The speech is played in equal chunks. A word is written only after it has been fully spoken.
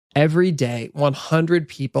Every day, 100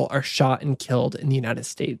 people are shot and killed in the United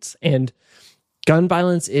States. And gun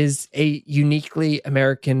violence is a uniquely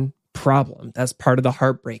American problem. That's part of the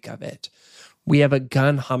heartbreak of it. We have a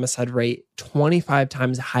gun homicide rate 25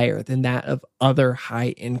 times higher than that of other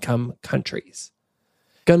high-income countries.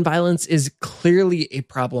 Gun violence is clearly a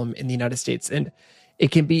problem in the United States, and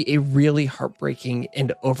it can be a really heartbreaking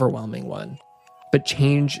and overwhelming one. But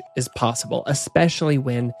change is possible, especially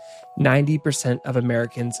when 90% of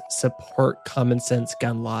Americans support common sense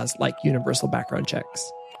gun laws like universal background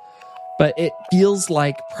checks. But it feels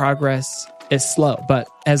like progress is slow. But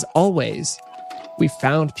as always, we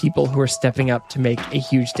found people who are stepping up to make a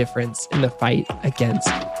huge difference in the fight against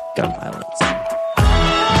gun violence.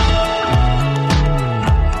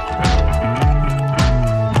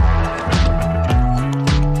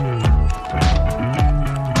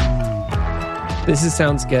 This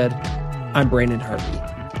Sounds Good. I'm Brandon Harvey.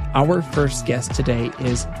 Our first guest today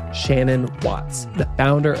is Shannon Watts, the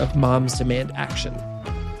founder of Moms Demand Action.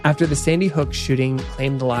 After the Sandy Hook shooting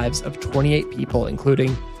claimed the lives of 28 people,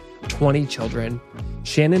 including 20 children,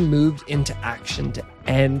 Shannon moved into action to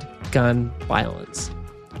end gun violence.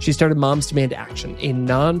 She started Moms Demand Action, a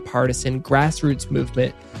nonpartisan grassroots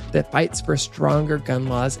movement that fights for stronger gun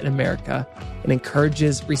laws in America and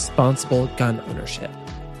encourages responsible gun ownership.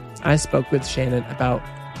 I spoke with Shannon about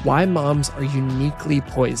why moms are uniquely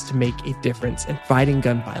poised to make a difference in fighting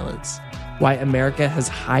gun violence, why America has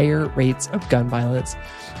higher rates of gun violence,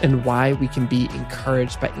 and why we can be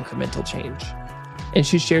encouraged by incremental change. And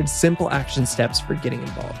she shared simple action steps for getting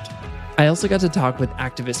involved. I also got to talk with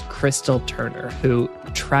activist Crystal Turner, who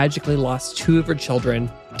tragically lost 2 of her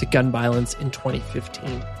children to gun violence in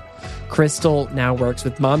 2015. Crystal now works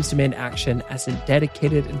with Moms Demand Action as a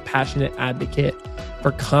dedicated and passionate advocate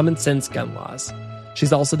for common sense gun laws.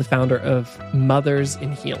 She's also the founder of Mothers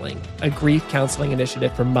in Healing, a grief counseling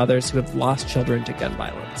initiative for mothers who have lost children to gun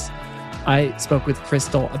violence. I spoke with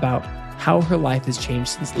Crystal about how her life has changed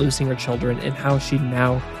since losing her children and how she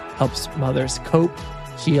now helps mothers cope,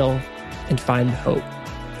 heal, and find hope.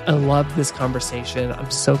 I love this conversation.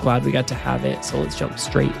 I'm so glad we got to have it. So let's jump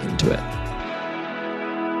straight into it.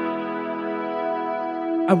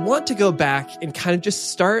 I want to go back and kind of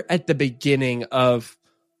just start at the beginning of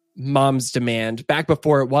Moms Demand, back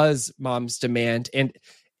before it was Moms Demand. And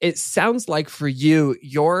it sounds like for you,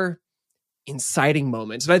 your inciting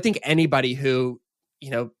moments, and I think anybody who,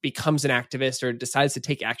 becomes an activist or decides to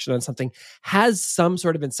take action on something has some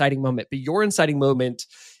sort of inciting moment. But your inciting moment,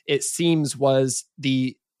 it seems, was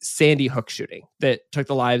the Sandy Hook shooting that took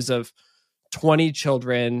the lives of 20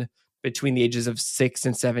 children between the ages of 6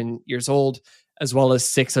 and 7 years old, as well as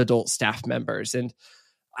 6 adult staff members. And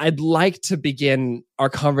I'd like to begin our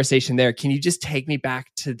conversation there. Can you just take me back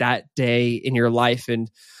to that day in your life and,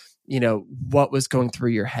 what was going through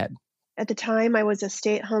your head? At the time, I was a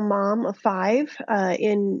stay-at-home mom of 5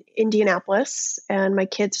 in Indianapolis, and my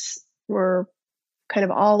kids were kind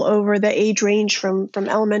of all over the age range from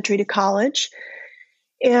elementary to college.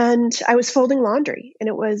 And I was folding laundry, and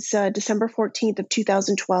it was December 14th of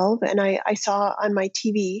 2012, and I saw on my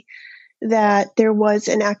TV that there was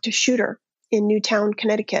an active shooter in Newtown,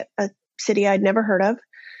 Connecticut, a city I'd never heard of.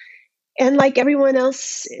 And like everyone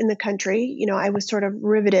else in the country, I was sort of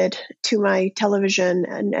riveted to my television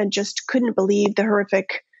and just couldn't believe the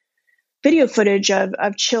horrific video footage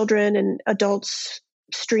of children and adults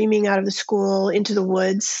streaming out of the school into the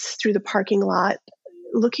woods through the parking lot,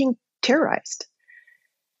 looking terrorized.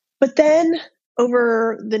 But then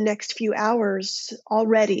over the next few hours,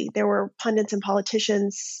 already there were pundits and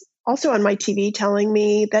politicians also on my TV telling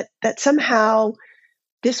me that somehow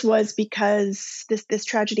this was because this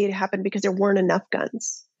tragedy had happened because there weren't enough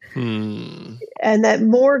guns. And that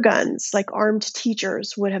more guns, like armed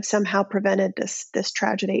teachers, would have somehow prevented this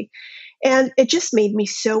tragedy. And it just made me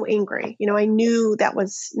so angry. I knew that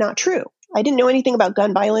was not true. I didn't know anything about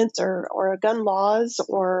gun violence or gun laws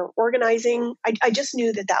or organizing. I just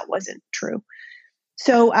knew that wasn't true.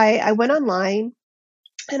 So I went online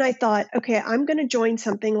and I thought, okay, I'm going to join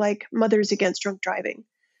something like Mothers Against Drunk Driving,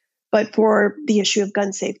 but for the issue of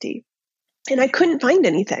gun safety. And I couldn't find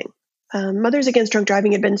anything. Mothers Against Drunk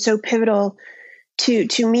Driving had been so pivotal to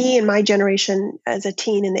me and my generation as a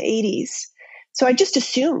teen in the 80s. So I just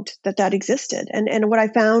assumed that existed. And what I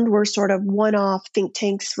found were sort of one-off think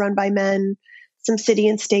tanks run by men, some city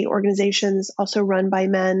and state organizations also run by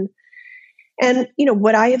men. And,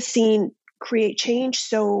 what I have seen create change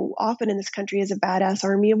so often in this country is a badass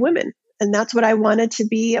army of women. And that's what I wanted to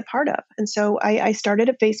be a part of. And so I started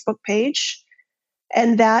a Facebook page,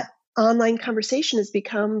 and that online conversation has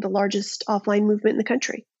become the largest offline movement in the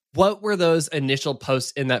country. What were those initial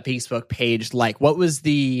posts in that Facebook page like? What was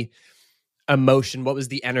the emotion? What was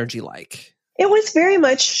the energy like? It was very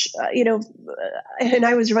much, and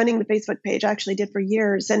I was running the Facebook page, I actually did for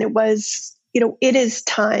years. And it was, it is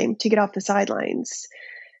time to get off the sidelines.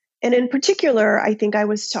 And in particular, I think I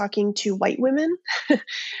was talking to white women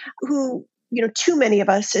who, too many of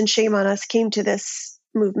us, and shame on us, came to this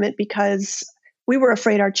movement because we were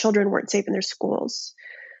afraid our children weren't safe in their schools.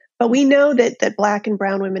 But we know that Black and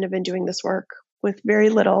brown women have been doing this work with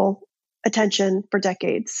very little attention for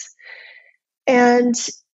decades. And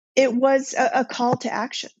it was a call to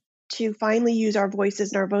action to finally use our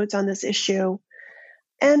voices and our votes on this issue.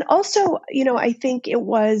 And also, I think it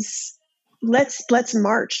was let's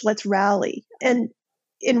march, let's rally. And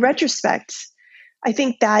in retrospect, I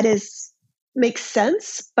think that makes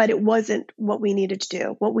sense, but it wasn't what we needed to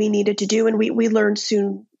do. What we needed to do, and we learned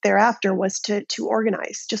soon thereafter, was to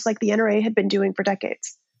organize, just like the NRA had been doing for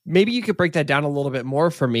decades. Maybe you could break that down a little bit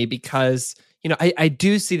more for me, because I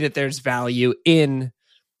do see that there's value in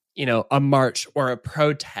a march or a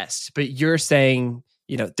protest, but you're saying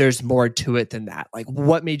there's more to it than that. Like,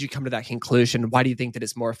 what made you come to that conclusion? Why do you think that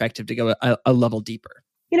it's more effective to go a level deeper?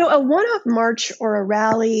 A one-off march or a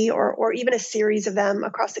rally or even a series of them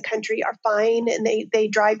across the country are fine, and they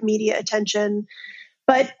drive media attention,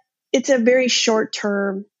 but it's a very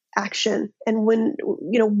short-term action. And when,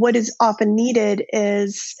 what is often needed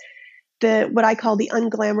is what I call the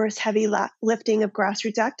unglamorous heavy lifting of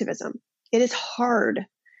grassroots activism. It is hard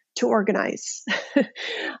to organize.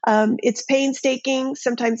 It's painstaking.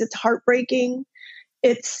 Sometimes it's heartbreaking.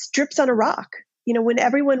 It's drips on a rock. When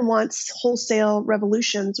everyone wants wholesale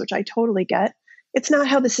revolutions, which I totally get, it's not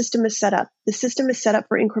how the system is set up. The system is set up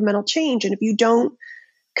for incremental change. And if you don't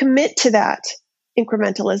commit to that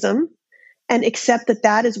incrementalism and accept that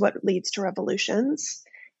that is what leads to revolutions,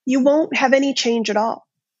 you won't have any change at all.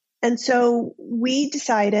 And so we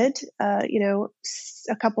decided, a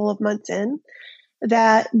couple of months in,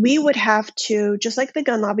 that we would have to, just like the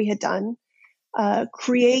gun lobby had done,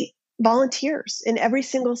 create volunteers in every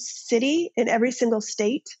single city, in every single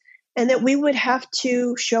state, and that we would have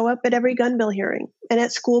to show up at every gun bill hearing and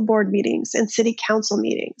at school board meetings and city council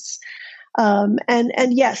meetings.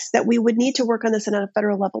 And yes, that we would need to work on this at a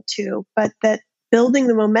federal level too, but that building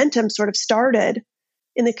the momentum sort of started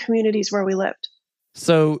in the communities where we lived.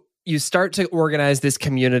 So you start to organize this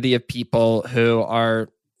community of people who are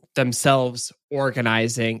themselves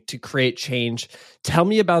organizing to create change. Tell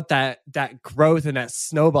me about that growth and that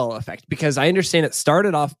snowball effect, because I understand it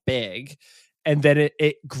started off big and then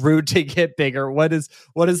it grew to get bigger. What is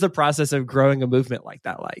the process of growing a movement like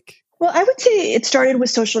that like? Well, I would say it started with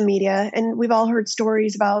social media, and we've all heard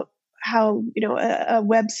stories about how, a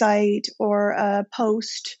website or a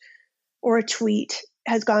post or a tweet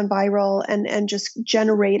has gone viral and just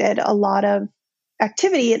generated a lot of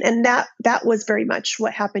activity. And that was very much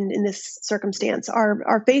what happened in this circumstance.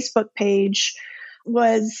 Our Facebook page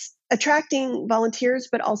was attracting volunteers,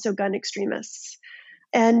 but also gun extremists.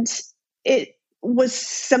 And it was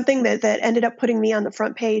something that ended up putting me on the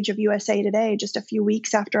front page of USA Today just a few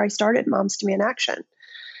weeks after I started Moms Demand Action.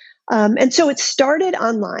 And so it started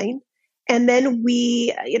online. And then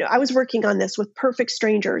I was working on this with perfect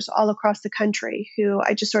strangers all across the country who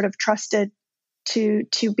I just sort of trusted to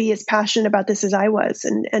be as passionate about this as I was,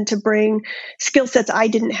 and to bring skill sets I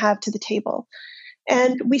didn't have to the table.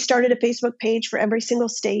 And we started a Facebook page for every single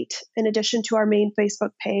state, in addition to our main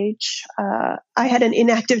Facebook page. I had an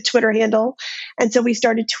inactive Twitter handle, and so we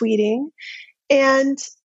started tweeting. And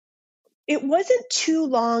it wasn't too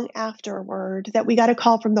long afterward that we got a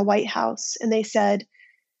call from the White House, and they said,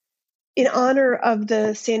 in honor of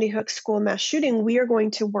the Sandy Hook school mass shooting, we are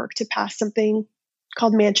going to work to pass something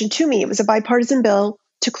called Manchin Toomey. It was a bipartisan bill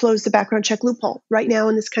to close the background check loophole. Right now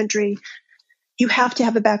in this country, you have to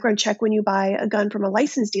have a background check when you buy a gun from a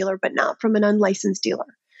licensed dealer, but not from an unlicensed dealer.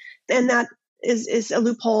 And that is a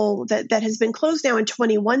loophole that has been closed now in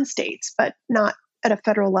 21 states, but not at a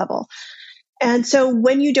federal level. And so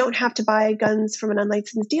when you don't have to buy guns from an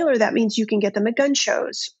unlicensed dealer, that means you can get them at gun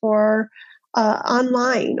shows or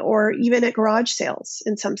online or even at garage sales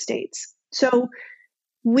in some states. So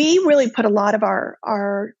we really put a lot of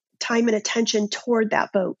our time and attention toward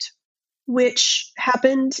that vote, which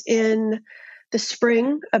happened in the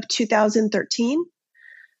spring of 2013.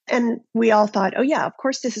 And we all thought, oh yeah, of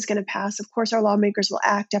course this is going to pass. Of course our lawmakers will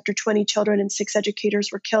act after 20 children and 6 educators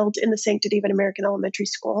were killed in the sanctity of an American elementary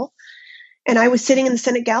school. And I was sitting in the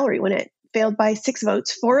Senate gallery when it failed by 6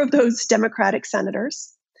 votes, 4 of those Democratic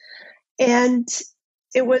senators. And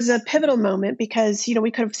it was a pivotal moment because,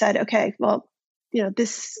 we could have said, okay, well,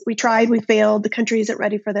 we tried, we failed, the country isn't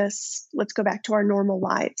ready for this. Let's go back to our normal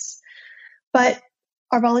lives. But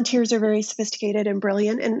our volunteers are very sophisticated and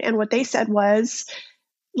brilliant. And what they said was,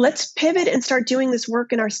 let's pivot and start doing this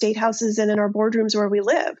work in our state houses and in our boardrooms where we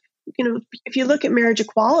live. If you look at marriage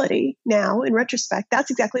equality now, in retrospect,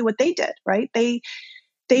 that's exactly what they did, right?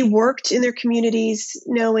 They worked in their communities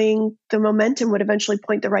knowing the momentum would eventually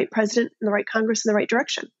point the right president and the right Congress in the right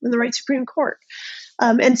direction and the right Supreme Court.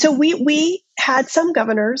 And so we had some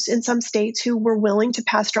governors in some states who were willing to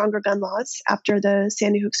pass stronger gun laws after the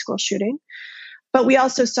Sandy Hook school shooting. But we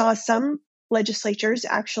also saw some legislatures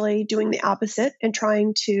actually doing the opposite and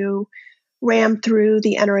trying to ram through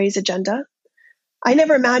the NRA's agenda. I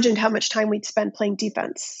never imagined how much time we'd spend playing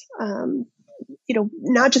defense,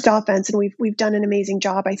 not just offense. And we've done an amazing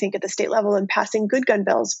job, I think, at the state level in passing good gun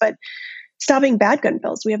bills, but stopping bad gun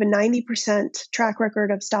bills. We have a 90% track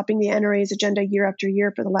record of stopping the NRA's agenda year after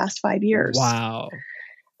year for the last 5 years. Wow.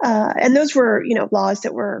 And those were, laws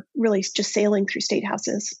that were really just sailing through state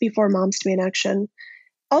houses before Moms Demand Action.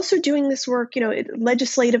 Also doing this work,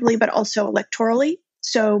 legislatively, but also electorally.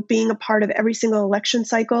 So being a part of every single election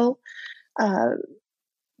cycle,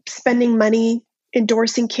 spending money,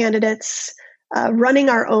 endorsing candidates, running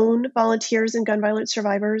our own volunteers and gun violence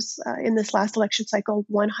survivors. In this last election cycle,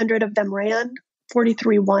 100 of them ran,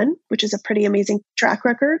 43 won, which is a pretty amazing track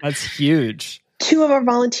record. That's huge. 2 of our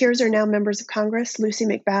volunteers are now members of Congress, Lucy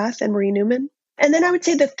McBath and Marie Newman. And then I would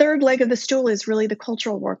say the third leg of the stool is really the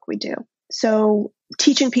cultural work we do. So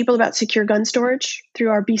teaching people about secure gun storage through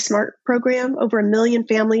our Be Smart program. Over 1 million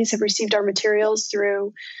families have received our materials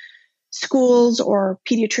through schools or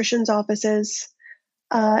pediatricians' offices.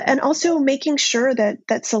 And also making sure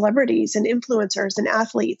that celebrities and influencers and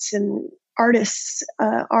athletes and artists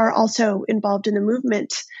are also involved in the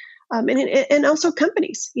movement, and also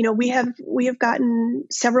companies. We have gotten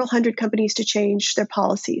several hundred companies to change their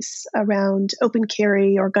policies around open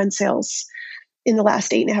carry or gun sales in the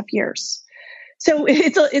last 8.5 years. So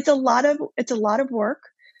it's a lot of work,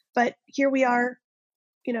 but here we are,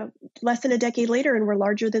 less than a decade later, and we're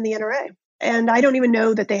larger than the NRA. And I don't even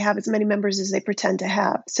know that they have as many members as they pretend to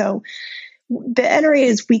have. So the NRA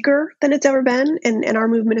is weaker than it's ever been, and our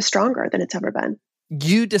movement is stronger than it's ever been.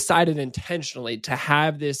 You decided intentionally to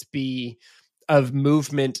have this be a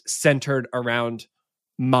movement centered around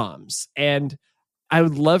moms. And I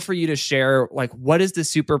would love for you to share, what is the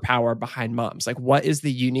superpower behind moms? What is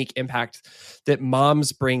the unique impact that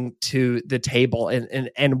moms bring to the table?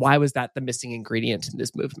 And why was that the missing ingredient in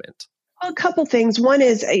this movement? A couple things. One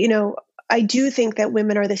is, I do think that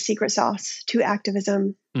women are the secret sauce to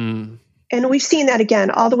activism. And we've seen that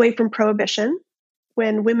again, all the way from Prohibition,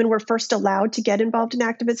 when women were first allowed to get involved in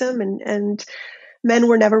activism and men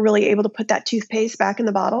were never really able to put that toothpaste back in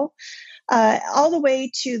the bottle, all the way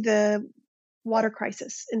to the water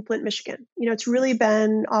crisis in Flint, Michigan. It's really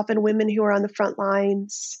been often women who are on the front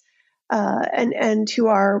lines and who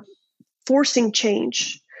are forcing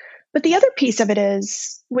change. But the other piece of it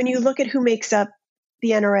is, when you look at who makes up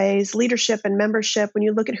the NRA's leadership and membership, when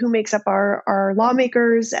you look at who makes up our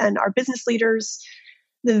lawmakers and our business leaders,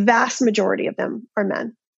 the vast majority of them are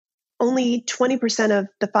men. Only 20% of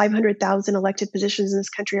the 500,000 elected positions in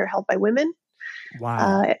this country are held by women.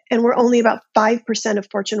 Wow. And we're only about 5% of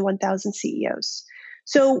Fortune 1000 CEOs.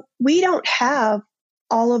 So we don't have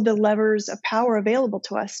all of the levers of power available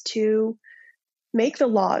to us to make the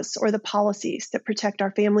laws or the policies that protect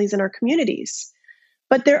our families and our communities.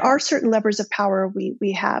 But there are certain levers of power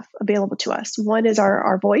we have available to us. One is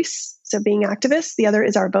our voice, so being activists. The other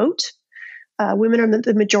is our vote. Women are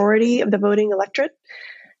the majority of the voting electorate.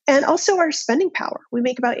 And also our spending power. We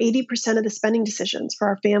make about 80% of the spending decisions for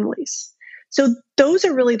our families. So those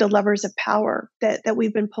are really the levers of power that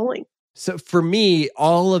we've been pulling. So for me,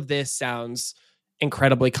 all of this sounds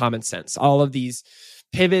incredibly common sense. All of these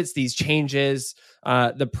pivots, these changes,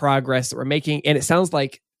 the progress that we're making. And it sounds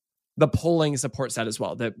like the polling supports that as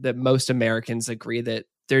well, that most Americans agree that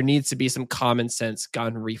there needs to be some common sense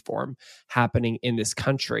gun reform happening in this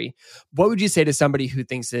country. What would you say to somebody who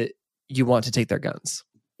thinks that you want to take their guns?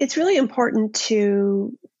 It's really important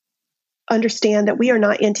to understand that we are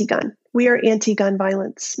not anti-gun. We are anti-gun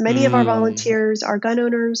violence. Many of our volunteers are gun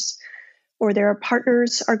owners, or their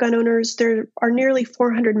partners are gun owners. There are nearly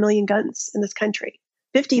 400 million guns in this country,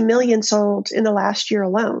 50 million sold in the last year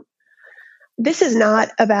alone. This is not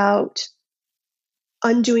about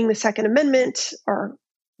undoing the Second Amendment or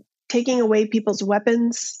taking away people's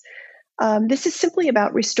weapons. This is simply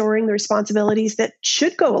about restoring the responsibilities that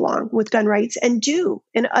should go along with gun rights and do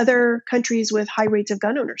in other countries with high rates of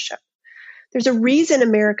gun ownership. There's a reason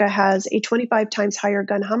America has a 25 times higher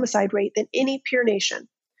gun homicide rate than any peer nation.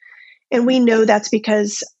 And we know that's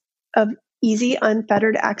because of easy,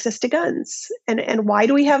 unfettered access to guns. And why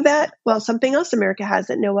do we have that? Well, something else America has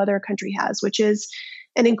that no other country has, which is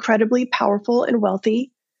an incredibly powerful and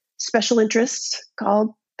wealthy special interest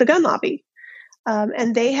called the gun lobby.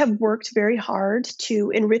 And they have worked very hard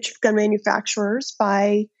to enrich gun manufacturers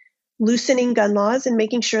by loosening gun laws and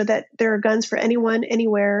making sure that there are guns for anyone,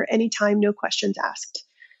 anywhere, anytime, no questions asked.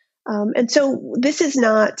 And so this is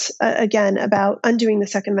not, again, about undoing the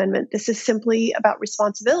Second Amendment. This is simply about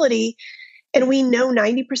responsibility. And we know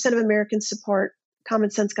 90% of Americans support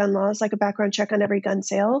common sense gun laws, like a background check on every gun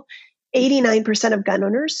sale, 89% of gun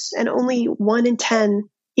owners, and only 1 in 10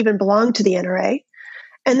 even belong to the NRA.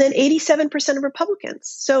 And then 87% of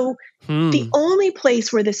Republicans. So the only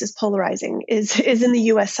place where this is polarizing is in the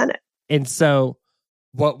U.S. Senate. And so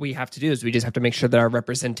what we have to do is we just have to make sure that our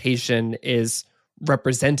representation is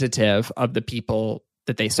representative of the people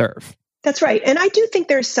that they serve. That's right. And I do think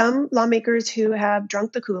there's some lawmakers who have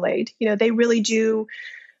drunk the Kool-Aid. They really do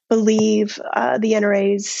believe the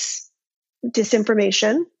NRA's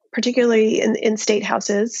disinformation, particularly in state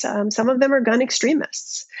houses. Some of them are gun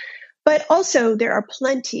extremists. But also there are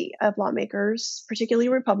plenty of lawmakers, particularly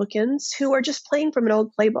Republicans, who are just playing from an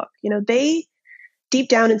old playbook. They deep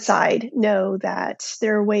down inside know that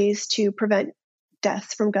there are ways to prevent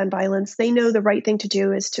deaths from gun violence. They know the right thing to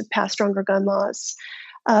do is to pass stronger gun laws.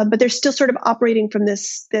 But they're still sort of operating from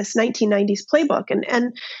this 1990s playbook.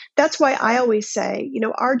 And that's why I always say,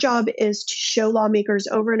 our job is to show lawmakers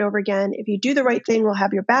over and over again, if you do the right thing, we'll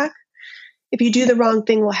have your back. If you do the wrong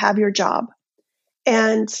thing, we'll have your job.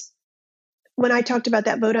 And when I talked about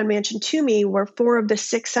that vote on Manchin Toomey, where 4 of the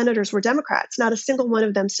 6 senators were Democrats, not a single one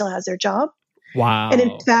of them still has their job. Wow. And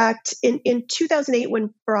in fact, in 2008,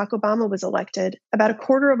 when Barack Obama was elected, about a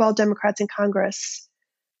quarter of all Democrats in Congress,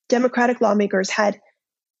 Democratic lawmakers, had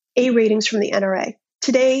A ratings from the NRA.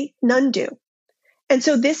 Today, none do. And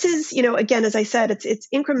so this is, again, as I said, it's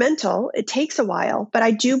incremental. It takes a while, but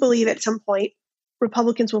I do believe at some point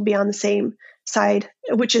Republicans will be on the same side,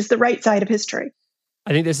 which is the right side of history.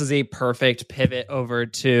 I think this is a perfect pivot over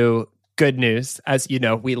to good news. As you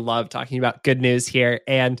know, we love talking about good news here.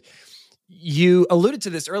 And you alluded to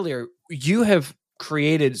this earlier. You have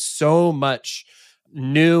created so much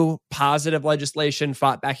new positive legislation,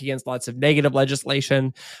 fought back against lots of negative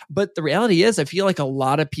legislation. But the reality is, I feel like a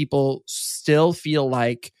lot of people still feel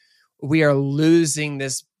like we are losing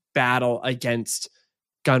this battle against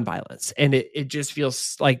gun violence. And it just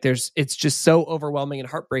feels like it's just so overwhelming and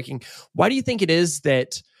heartbreaking. Why do you think it is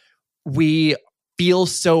that we feel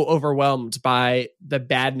so overwhelmed by the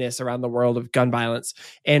badness around the world of gun violence?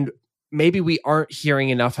 And maybe we aren't hearing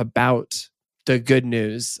enough about the good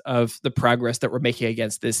news of the progress that we're making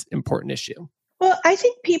against this important issue. Well, I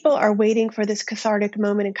think people are waiting for this cathartic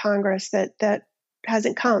moment in Congress that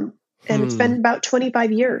hasn't come. And it's been about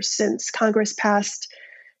 25 years since Congress passed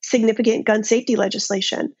significant gun safety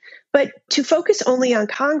legislation. But to focus only on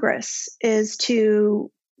Congress is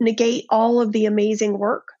to negate all of the amazing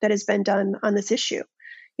work that has been done on this issue.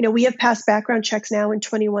 We have passed background checks now in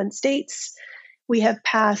 21 states. We have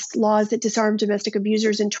passed laws that disarm domestic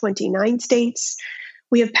abusers in 29 states.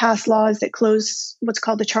 We have passed laws that close what's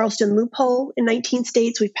called the Charleston loophole in 19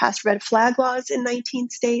 states. We've passed red flag laws in 19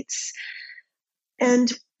 states.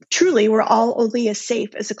 And truly, we're all only as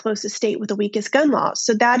safe as the closest state with the weakest gun laws.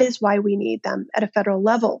 So that is why we need them at a federal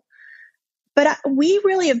level. But we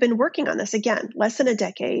really have been working on this, again, less than a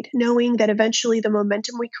decade, knowing that eventually the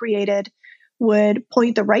momentum we created would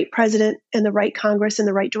point the right president and the right Congress in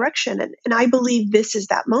the right direction. And I believe this is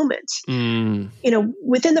that moment.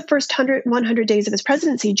 Within the first 100 days of his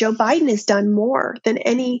presidency, Joe Biden has done more than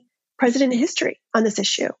any president in history on this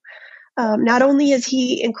issue. Not only is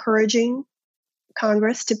he encouraging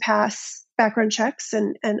Congress to pass background checks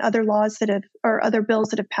and other laws other bills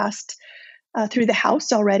that have passed through the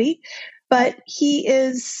House already, but he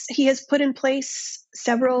has put in place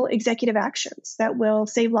several executive actions that will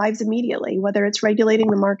save lives immediately, whether it's regulating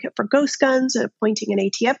the market for ghost guns, appointing an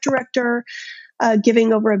ATF director,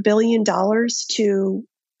 giving over $1 billion to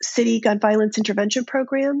city gun violence intervention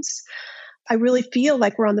programs. I really feel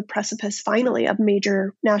like we're on the precipice, finally, of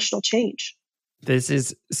major national change. This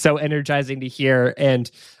is so energizing to hear. And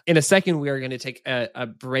in a second, we are going to take a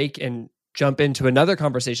break and jump into another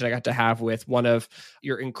conversation I got to have with one of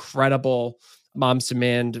your incredible Moms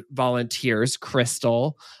Demand volunteers,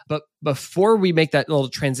 Crystal. But before we make that little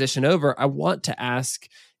transition over, I want to ask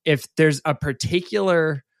if there's a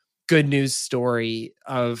particular good news story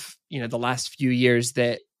of, the last few years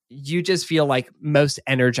that you just feel like most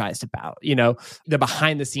energized about, the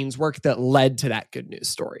behind the scenes work that led to that good news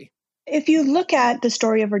story. If you look at the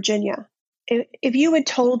story of Virginia if you had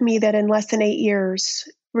told me that in less than 8 years,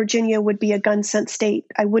 Virginia would be a gun-sent state,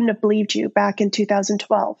 I wouldn't have believed you back in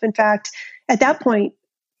 2012. In fact, at that point,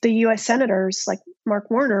 the U.S. senators like Mark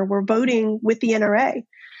Warner were voting with the NRA.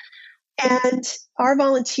 And our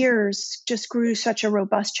volunteers just grew such a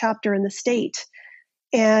robust chapter in the state.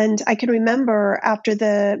 And I can remember after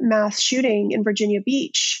the mass shooting in Virginia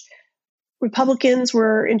Beach, Republicans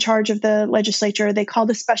were in charge of the legislature. They called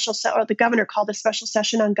the governor called a special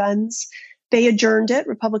session on guns. They adjourned it,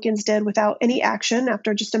 Republicans did, without any action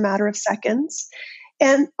after just a matter of seconds.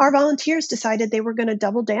 And our volunteers decided they were going to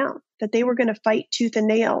double down, that they were going to fight tooth and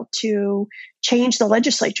nail to change the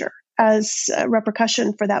legislature as a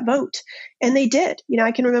repercussion for that vote. And they did.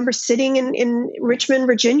 I can remember sitting in Richmond,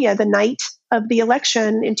 Virginia, the night of the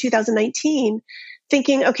election in 2019,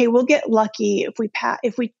 thinking, okay, we'll get lucky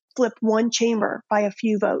if we flip one chamber by a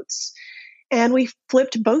few votes. And we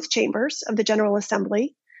flipped both chambers of the General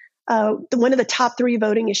Assembly. One of the top 3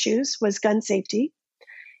 voting issues was gun safety.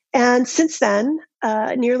 And since then,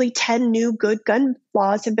 nearly 10 new good gun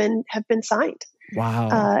laws have been signed. Wow.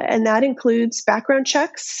 And that includes background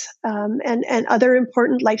checks and other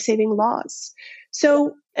important life-saving laws.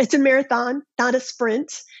 So it's a marathon, not a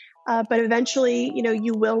sprint. But eventually,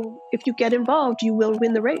 you will, if you get involved, you will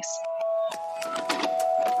win the race.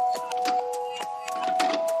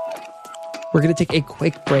 We're going to take a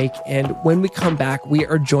quick break, and when we come back, we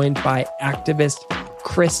are joined by activist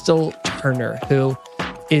Crystal Turner, who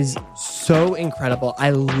is so incredible. I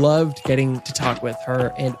loved getting to talk with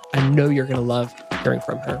her, and I know you're going to love hearing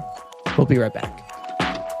from her. We'll be right back.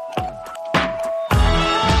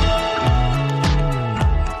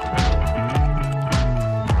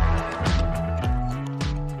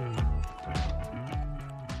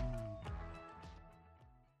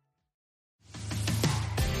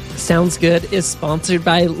 Sounds Good is sponsored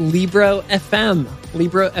by Libro FM.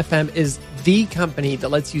 Libro FM is the company that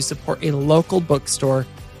lets you support a local bookstore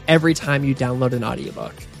every time you download an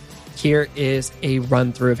audiobook. Here is a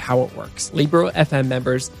run through of how it works. Libro FM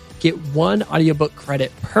members get 1 audiobook credit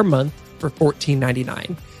per month for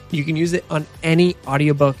 $14.99. You can use it on any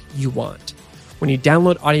audiobook you want. When you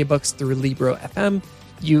download audiobooks through Libro FM,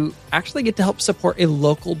 you actually get to help support a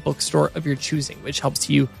local bookstore of your choosing, which helps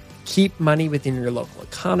you keep money within your local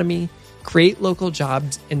economy, create local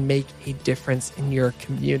jobs, and make a difference in your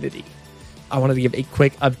community. I wanted to give a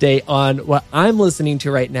quick update on what I'm listening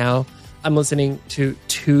to right now. I'm listening to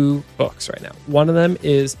 2 books right now. One of them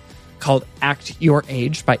is called Act Your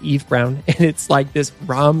Age by Eve Brown, and it's like this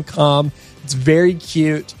rom-com. It's very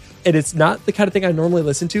cute, and it's not the kind of thing I normally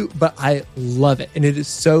listen to, but I love it, and it is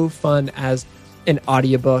so fun as an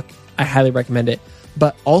audiobook. I highly recommend it.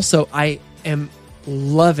 But also, I am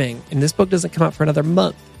loving, and this book doesn't come out for another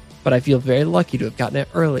month, but I feel very lucky to have gotten it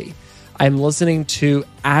early. I'm listening to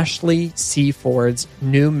Ashley C. Ford's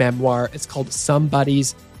new memoir. It's called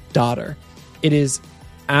Somebody's Daughter. It is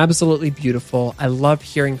absolutely beautiful. I love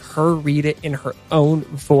hearing her read it in her own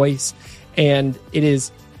voice, and it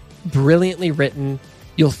is brilliantly written.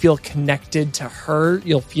 You'll feel connected to her.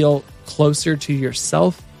 You'll feel closer to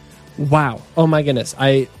yourself. Wow. Oh my goodness.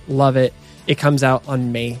 I love it. It comes out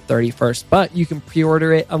on May 31st, but you can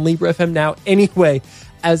pre-order it on Libro FM now. Anyway,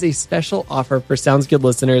 as a special offer for Sounds Good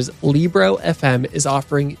listeners, Libro FM is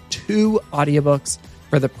offering 2 audiobooks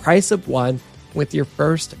for the price of 1 with your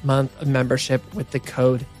first month of membership with the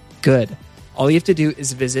code GOOD. All you have to do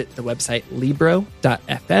is visit the website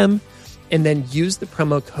Libro.fm and then use the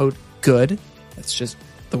promo code GOOD. That's just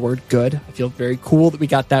the word GOOD. I feel very cool that we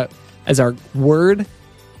got that as our word,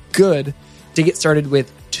 GOOD, to get started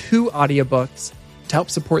with 2 audiobooks to help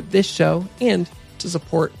support this show and to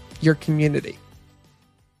support your community.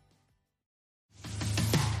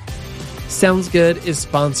 Sounds Good is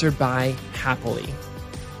sponsored by Happily.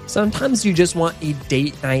 Sometimes you just want a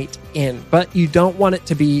date night in, but you don't want it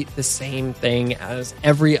to be the same thing as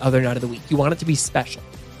every other night of the week. You want it to be special.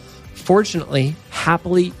 Fortunately,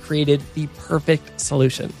 Happily created the perfect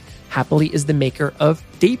solution. Happily is the maker of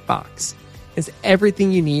DateBox. It's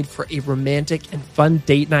everything you need for a romantic and fun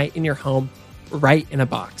date night in your home, right in a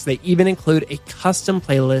box. They even include a custom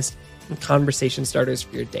playlist and conversation starters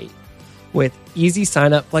for your date. With easy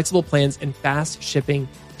sign-up, flexible plans, and fast shipping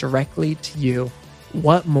directly to you,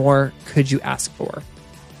 what more could you ask for?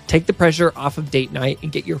 Take the pressure off of date night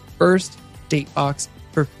and get your first DateBox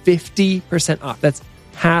for 50% off. That's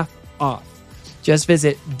half off. Just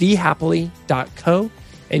visit thehappily.co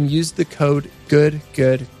and use the code GOOD.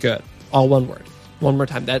 All one word. One more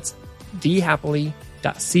time. That's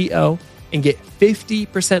thehappily.co and get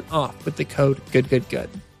 50% off with the code GOOD.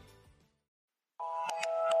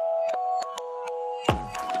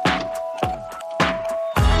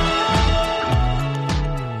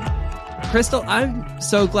 Crystal, I'm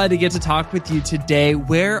so glad to get to talk with you today.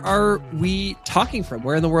 Where are we talking from?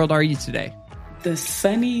 Where in the world are you today? The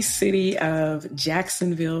sunny city of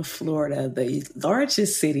Jacksonville, Florida, the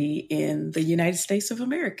largest city in the United States of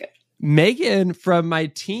America. Megan from my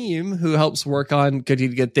team, who helps work on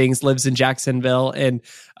Good Things, lives in Jacksonville, and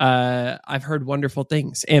I've heard wonderful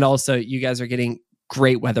things. And also, you guys are getting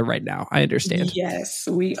great weather right now. I understand. Yes,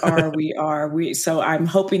 we are. So I'm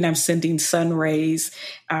hoping I'm sending sun rays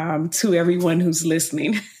to everyone who's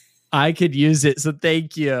listening. I could use it, so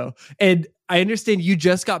thank you. And I understand you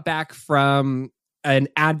just got back from an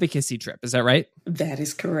advocacy trip. Is that right? That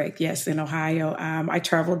is correct. Yes, in Ohio. I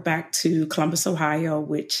traveled back to Columbus, Ohio,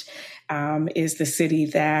 which is the city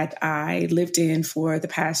that I lived in for the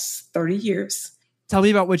past 30 years. Tell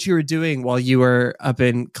me about what you were doing while you were up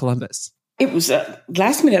in Columbus. It was a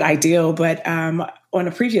last minute ideal, but on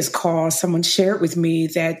a previous call, someone shared with me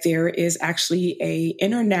that there is actually a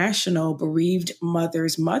International Bereaved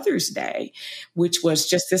Mother's Day, which was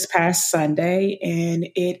just this past Sunday. And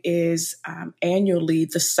it is annually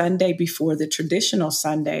the Sunday before the traditional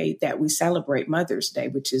Sunday that we celebrate Mother's Day,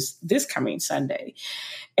 which is this coming Sunday.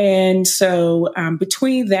 And so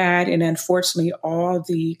between that and unfortunately all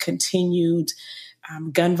the continued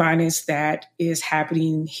gun violence that is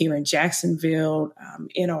happening here in Jacksonville,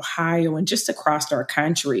 in Ohio, and just across our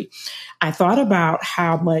country, I thought about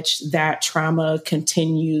how much that trauma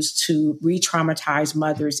continues to re-traumatize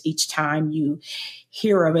mothers each time you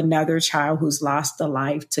hear of another child who's lost a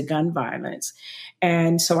life to gun violence.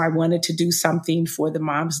 And so I wanted to do something for the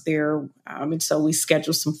moms there. And so we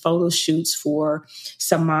scheduled some photo shoots for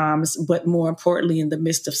some moms, but more importantly, in the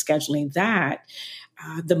midst of scheduling that,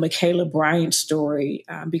 the Michaela Bryant story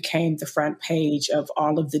became the front page of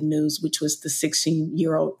all of the news, which was the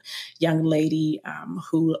 16-year-old young lady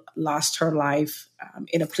who lost her life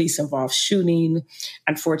in a police-involved shooting,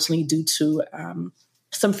 unfortunately due to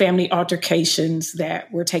some family altercations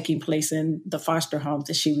that were taking place in the foster home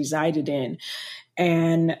that she resided in.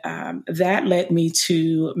 And that led me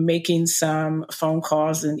to making some phone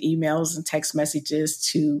calls and emails and text messages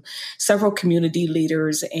to several community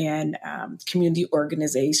leaders and community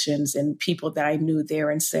organizations and people that I knew there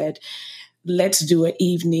and said, let's do an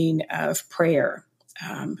evening of prayer.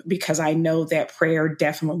 Because I know that prayer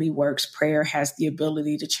definitely works. Prayer has the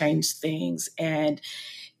ability to change things. And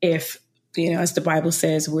if as the Bible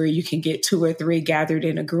says, where you can get 2 or 3 gathered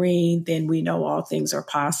in agreeing, then we know all things are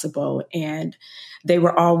possible. And they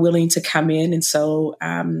were all willing to come in. And so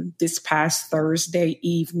this past Thursday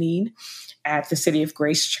evening at the City of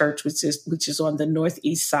Grace Church, which is on the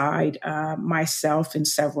northeast side, myself and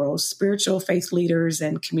several spiritual faith leaders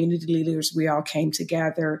and community leaders, we all came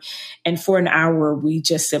together. And for an hour, we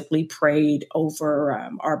just simply prayed over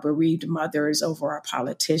our bereaved mothers, over our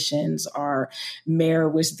politicians. Our mayor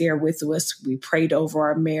was there with us. We prayed over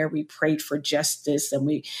our mayor. We prayed for justice, and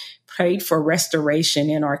we prayed for restoration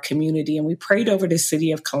in our community. And we prayed over the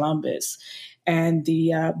city of Columbus. And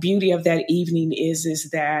the beauty of that evening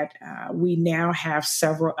is that we now have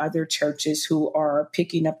several other churches who are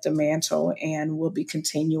picking up the mantle and will be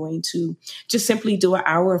continuing to just simply do an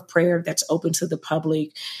hour of prayer that's open to the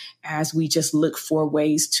public as we just look for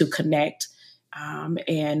ways to connect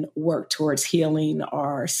and work towards healing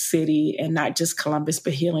our city, and not just Columbus,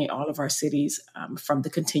 but healing all of our cities from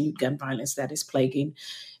the continued gun violence that is plaguing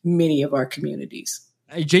many of our communities.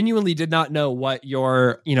 I genuinely did not know what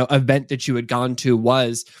your, event that you had gone to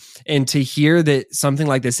was. And to hear that something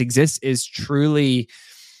like this exists is truly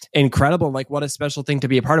incredible. Like, what a special thing to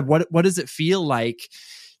be a part of. What does it feel like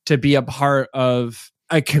to be a part of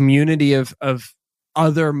a community of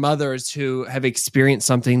other mothers who have experienced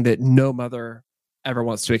something that no mother ever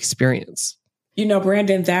wants to experience?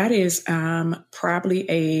 Brandon, that is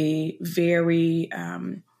probably a very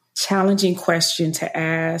challenging question to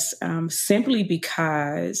ask, simply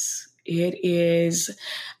because it is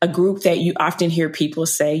a group that you often hear people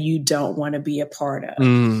say you don't want to be a part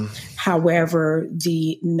of. However,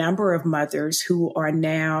 the number of mothers who are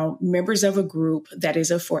now members of a group that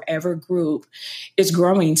is a forever group is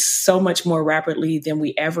growing so much more rapidly than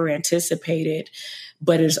we ever anticipated.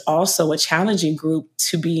 But it's also a challenging group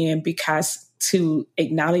to be in, because to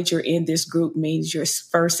acknowledge you're in this group means you're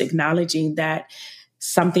first acknowledging that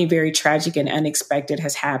something very tragic and unexpected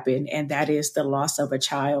has happened, and that is the loss of a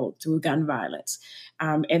child through gun violence.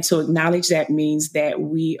 And to acknowledge that means that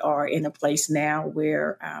we are in a place now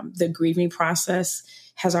where the grieving process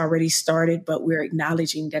has already started, but we're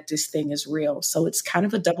acknowledging that this thing is real. So it's kind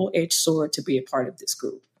of a double-edged sword to be a part of this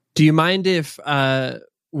group. Do you mind if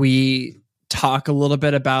we talk a little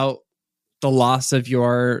bit about the loss of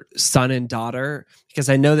your son and daughter? Because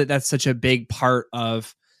I know that that's such a big part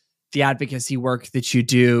of the advocacy work that you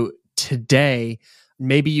do today,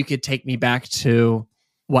 maybe you could take me back to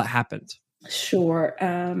what happened. Sure.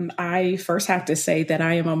 I first have to say that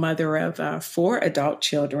I am a mother of 4 adult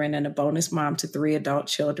children and a bonus mom to 3 adult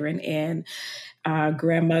children, and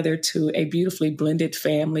grandmother to a beautifully blended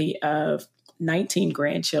family of 19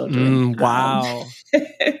 grandchildren. Wow.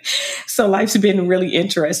 So life's been really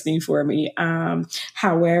interesting for me.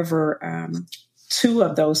 However, 2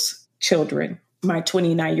 of those children, my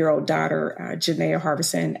 29-year-old daughter, Janaea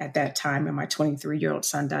Harbison at that time, and my 23-year-old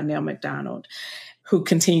son, Donnell McDonald, who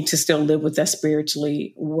continue to still live with us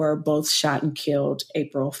spiritually, were both shot and killed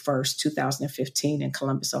April 1st, 2015 in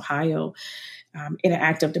Columbus, Ohio, in an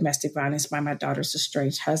act of domestic violence by my daughter's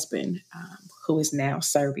estranged husband, who is now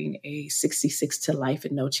serving a 66 to life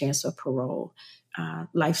and no chance of parole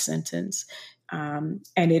life sentence. And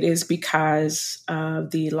it is because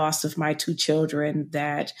of the loss of my 2 children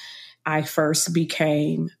that I first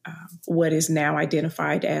became what is now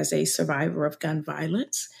identified as a survivor of gun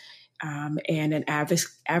violence. And an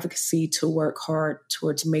advocacy to work hard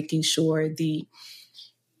towards making sure the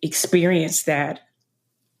experience that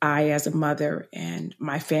I, as a mother, and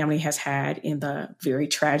my family has had in the very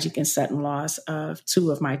tragic and sudden loss of 2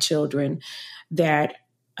 of my children, that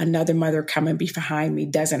another mother coming behind me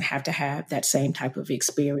doesn't have to have that same type of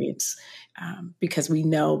experience. Because we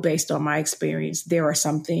know, based on my experience, there are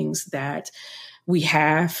some things that we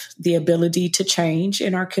have the ability to change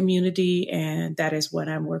in our community. And that is what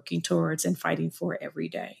I'm working towards and fighting for every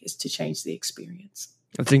day, is to change the experience.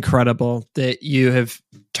 It's incredible that you have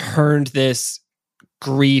turned this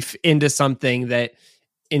grief into something that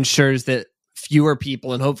ensures that fewer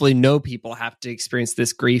people, and hopefully no people, have to experience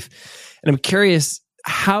this grief. And I'm curious,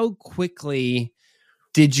 how quickly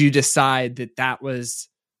did you decide that that was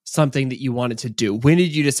something that you wanted to do? When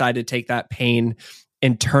did you decide to take that pain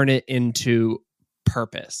and turn it into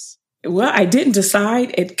purpose? Well, I didn't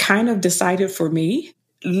decide. It kind of decided for me.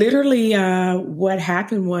 Literally, what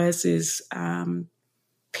happened was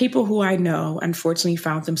people who I know, unfortunately,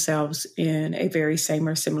 found themselves in a very same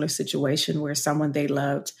or similar situation where someone they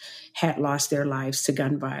loved had lost their lives to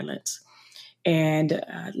gun violence. And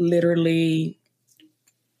literally,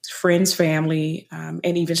 friends, family,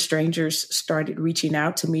 and even strangers started reaching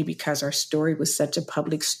out to me because our story was such a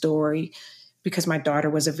public story, because my daughter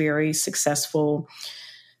was a very successful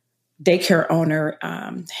daycare owner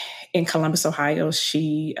in Columbus, Ohio.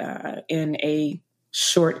 She, in a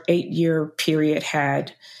short 8-year period,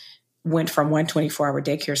 went from one 24-hour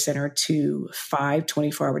daycare center to 5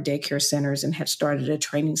 24-hour daycare centers, and had started a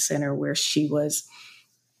training center where she was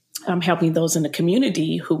helping those in the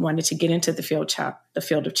community who wanted to get into the field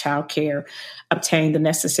of childcare, obtain the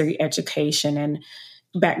necessary education and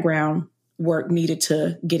background work needed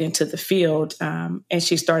to get into the field. And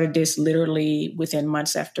she started this literally within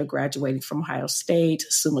months after graduating from Ohio State,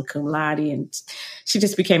 summa cum laude, and she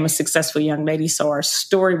just became a successful young lady. So our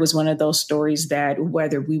story was one of those stories that,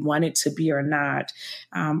 whether we wanted to be or not,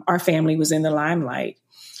 our family was in the limelight.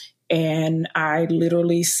 And I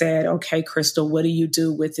literally said, okay, Crystal, what do you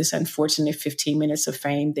do with this unfortunate 15 minutes of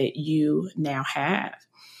fame that you now have?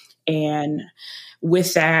 And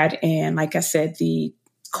with that, and like I said, the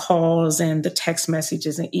calls and the text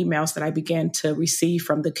messages and emails that I began to receive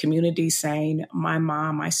from the community saying, my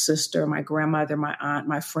mom, my sister, my grandmother, my aunt,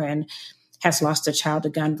 my friend has lost a child to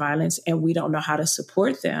gun violence, and we don't know how to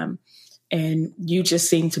support them. And you just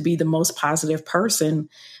seem to be the most positive person,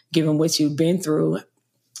 given what you've been through.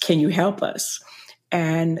 Can you help us?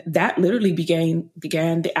 And that literally began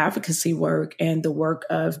the advocacy work and the work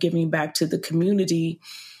of giving back to the community,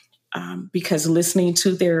 because listening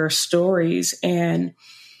to their stories, and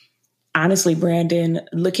honestly, Brandon,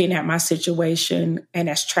 looking at my situation, and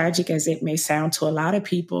as tragic as it may sound to a lot of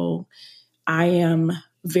people, I am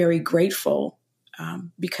very grateful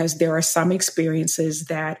because there are some experiences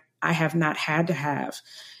that I have not had to have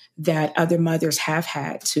that other mothers have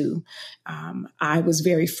had to. I was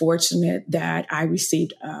very fortunate that I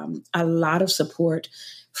received a lot of support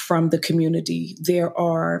from the community. There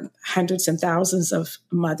are hundreds and thousands of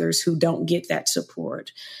mothers who don't get that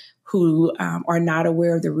support, who are not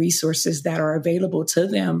aware of the resources that are available to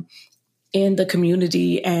them in the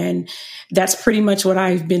community. And that's pretty much what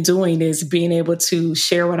I've been doing, is being able to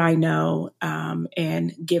share what I know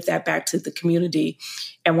and give that back to the community.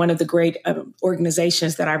 And one of the great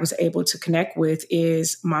organizations that I was able to connect with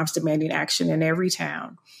is Moms Demanding Action in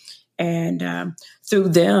Everytown. And through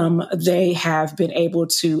them, they have been able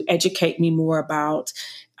to educate me more about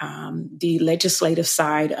the legislative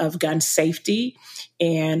side of gun safety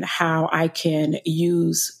and how I can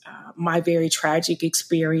use my very tragic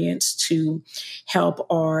experience to help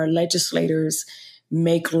our legislators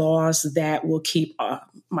make laws that will keep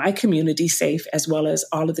my community safe, as well as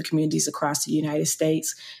all of the communities across the United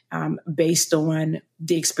States, based on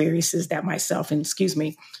the experiences that myself and,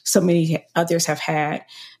 so many others have had.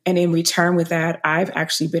 And in return with that, I've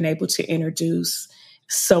actually been able to introduce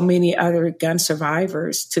so many other gun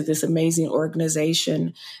survivors to this amazing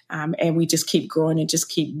organization. And we just keep growing and just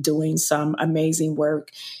keep doing some amazing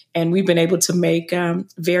work. And we've been able to make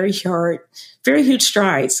very huge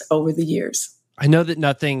strides over the years. I know that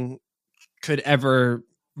nothing could ever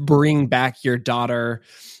bring back your daughter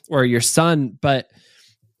or your son, but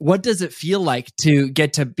what does it feel like to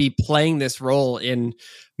get to be playing this role in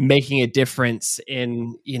making a difference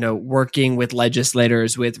in, working with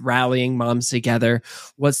legislators, with rallying moms together?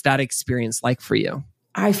 What's that experience like for you?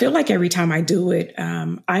 I feel like every time I do it,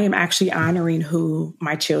 I am actually honoring who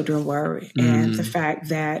my children were, and the fact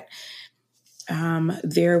that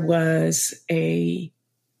there was a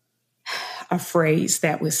phrase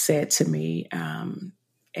that was said to me,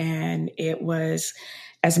 and it was,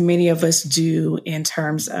 as many of us do in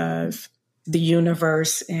terms of the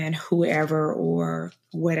universe and whoever or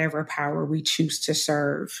whatever power we choose to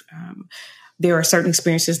serve. There are certain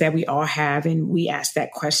experiences that we all have, and we ask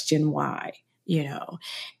that question, why?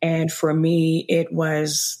 And for me, it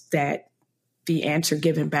was that the answer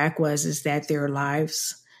given back is that their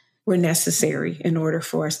lives were necessary in order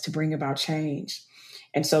for us to bring about change.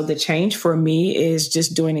 And so the change for me is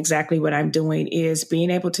just doing exactly what I'm doing, is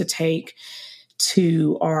being able to take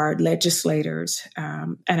to our legislators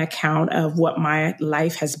an account of what my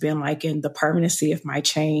life has been like and the permanency of my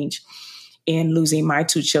change in losing my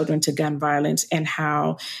 2 children to gun violence, and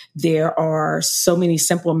how there are so many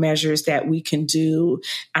simple measures that we can do,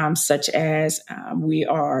 such as we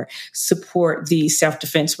support the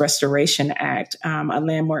Self-Defense Restoration Act, a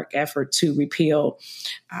landmark effort to repeal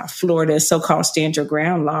Florida's so-called Stand Your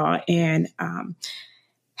Ground law, and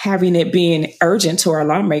having it being urgent to our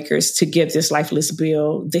lawmakers to give this lifeless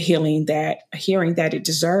bill the hearing that it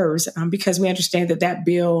deserves, because we understand that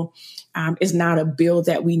bill is not a bill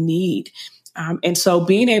that we need. And so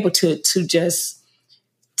being able to just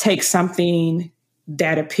take something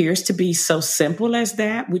that appears to be so simple as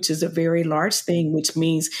that, which is a very large thing, which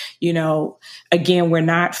means, again, we're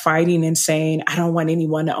not fighting and saying, I don't want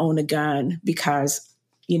anyone to own a gun because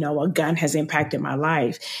a gun has impacted my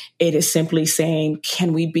life. It is simply saying,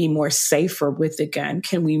 can we be more safer with the gun?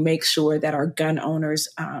 Can we make sure that our gun owners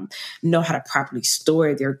know how to properly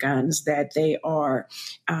store their guns, that they are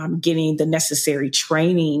getting the necessary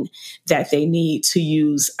training that they need to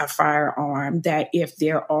use a firearm, that if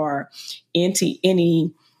there are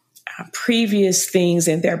any previous things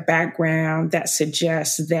in their background that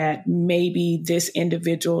suggest that maybe this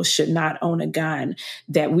individual should not own a gun,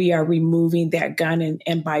 that we are removing that gun.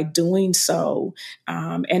 And by doing so,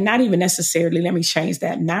 and not even necessarily, let me change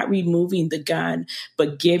that, not removing the gun,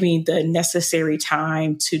 but giving the necessary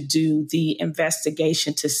time to do the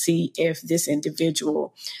investigation to see if this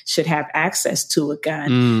individual should have access to a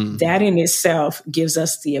gun. That in itself gives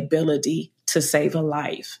us the ability to save a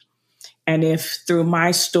life. And if through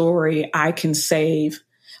my story, I can save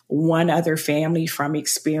one other family from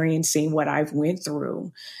experiencing what I've went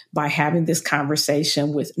through by having this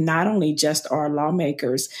conversation with not only just our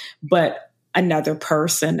lawmakers, but another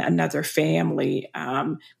person, another family,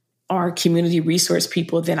 our community resource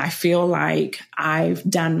people, then I feel like I've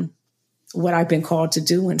done what I've been called to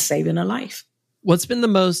do in saving a life. What's been the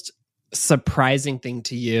most surprising thing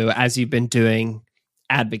to you as you've been doing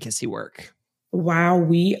advocacy work? While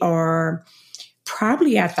we are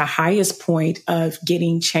probably at the highest point of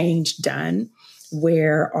getting change done,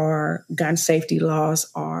 where our gun safety laws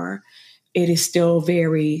are, it is still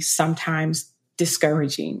very sometimes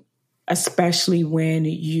discouraging, especially when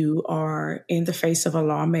you are in the face of a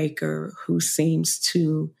lawmaker who seems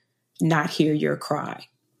to not hear your cry.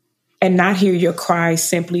 And not hear your cry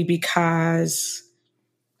simply because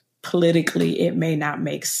politically it may not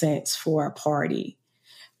make sense for a party,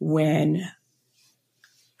 when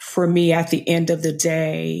for me, at the end of the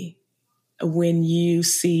day, when you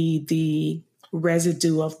see the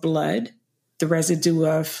residue of blood, the residue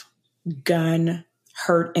of gun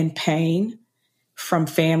hurt and pain from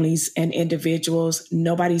families and individuals,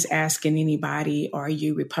 nobody's asking anybody, are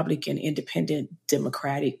you Republican, Independent,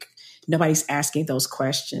 Democratic? Nobody's asking those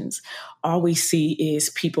questions. All we see is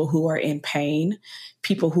people who are in pain,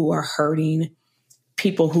 people who are hurting,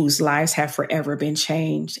 people whose lives have forever been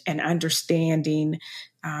changed, and understanding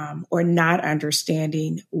or not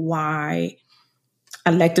understanding why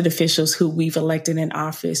elected officials who we've elected in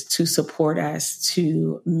office to support us,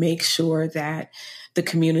 to make sure that the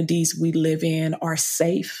communities we live in are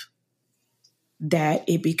safe, that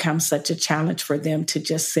it becomes such a challenge for them to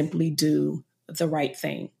just simply do the right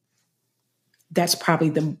thing. That's probably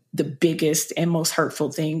the biggest and most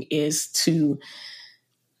hurtful thing, is to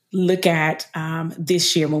look at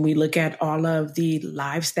this year, when we look at all of the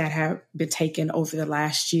lives that have been taken over the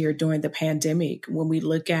last year during the pandemic, when we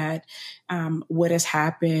look at what has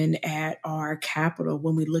happened at our Capitol,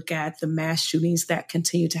 when we look at the mass shootings that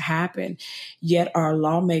continue to happen, yet our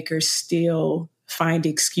lawmakers still find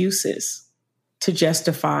excuses to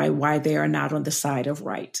justify why they are not on the side of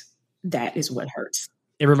right. That is what hurts.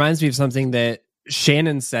 It reminds me of something that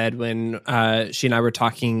Shannon said when she and I were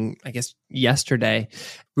talking, I guess, yesterday.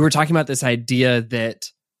 We were talking about this idea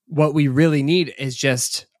that what we really need is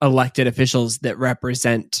just elected officials that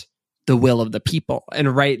represent the will of the people.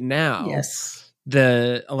 And right now, yes,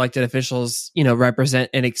 the elected officials, represent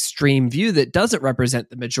an extreme view that doesn't represent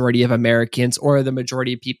the majority of Americans or the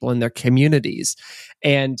majority of people in their communities.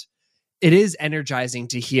 And it is energizing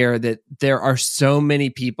to hear that there are so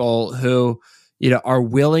many people who are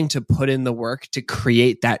willing to put in the work to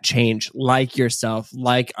create that change, like yourself,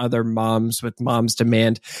 like other moms with Moms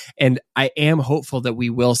Demand. And I am hopeful that we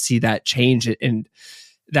will see that change, and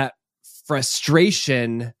that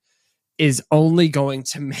frustration is only going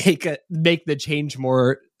to make the change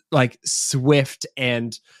more like swift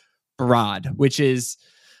and broad, which is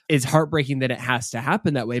heartbreaking that it has to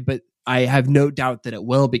happen that way. But I have no doubt that it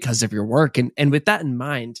will because of your work. And with that in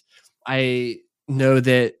mind, I know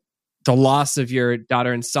that the loss of your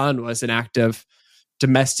daughter and son was an act of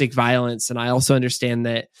domestic violence. And I also understand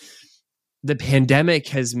that the pandemic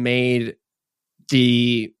has made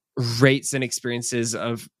the rates and experiences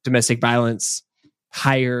of domestic violence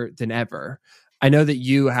higher than ever. I know that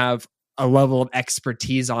you have a level of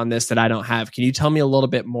expertise on this that I don't have. Can you tell me a little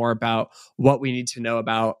bit more about what we need to know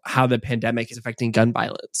about how the pandemic is affecting gun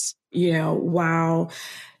violence? While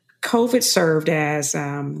COVID served as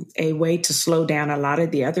a way to slow down a lot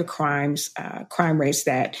of the other crime rates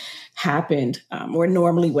that happened or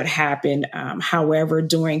normally would happen. However,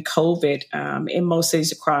 during COVID, in most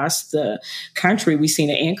cities across the country, we've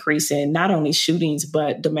seen an increase in not only shootings,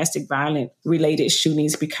 but domestic violence related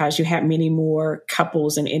shootings, because you had many more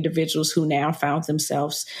couples and individuals who now found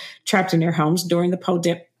themselves trapped in their homes during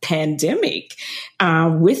the pandemic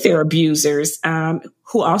with their abusers,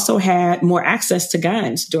 who also had more access to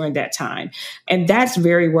guns during that time. And that's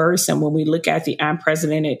very worrisome when we look at the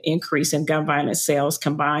unprecedented increase in gun violence sales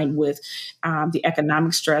combined with the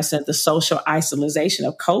economic stress and the social isolation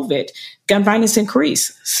of COVID. Gun violence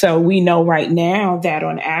increased. So we know right now that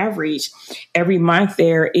on average, every month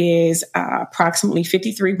there is approximately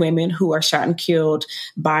 53 women who are shot and killed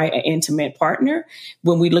by an intimate partner.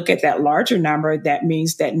 When we look at that larger number, that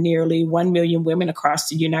means that nearly 1 million women across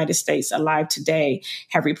the United States alive today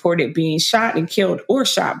have reported being shot and killed or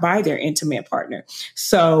shot by their intimate partner.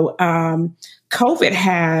 So COVID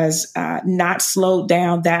has not slowed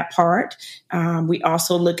down that part. We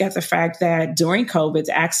also look at the fact that during COVID,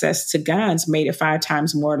 access to guns made it 5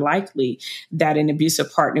 times more likely that an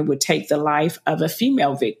abusive partner would take the life of a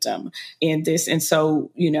female victim in this. And so,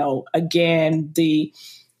 again, the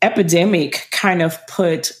epidemic kind of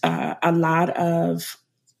put a lot of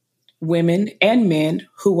women and men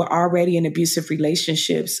who were already in abusive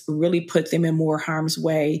relationships, really put them in more harm's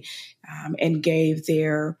way, and gave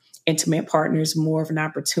their intimate partners more of an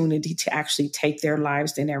opportunity to actually take their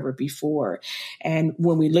lives than ever before. And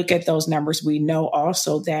when we look at those numbers, we know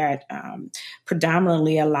also that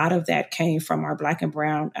predominantly a lot of that came from our Black and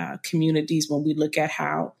Brown communities, when we look at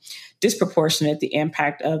how disproportionate the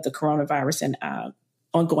impact of the coronavirus and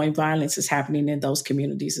ongoing violence is happening in those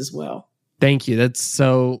communities as well. Thank you. That's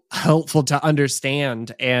so helpful to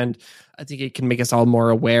understand. And I think it can make us all more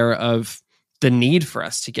aware of the need for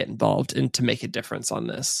us to get involved and to make a difference on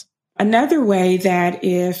this. Another way that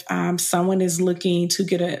if someone is looking to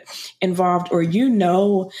get involved, or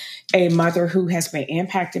a mother who has been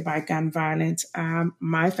impacted by gun violence,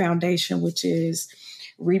 my foundation, which is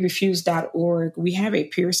WeRefuse.org, we have a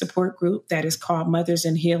peer support group that is called Mothers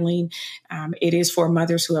in Healing. It is for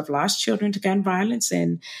mothers who have lost children to gun violence,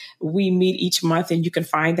 and we meet each month, and you can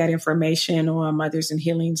find that information on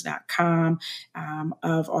mothersinhealings.com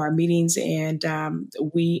of our meetings. And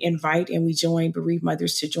we invite and we join bereaved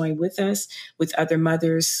mothers to join with us, with other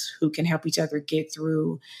mothers who can help each other get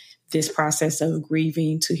through this process of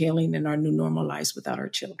grieving to healing in our new normal lives without our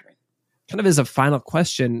children. Kind of as a final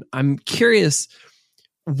question, I'm curious,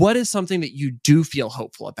 what is something that you do feel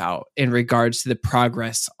hopeful about in regards to the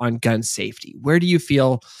progress on gun safety? Where do you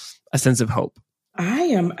feel a sense of hope? I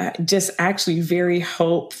am just actually very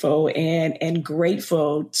hopeful and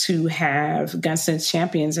grateful to have Gunson's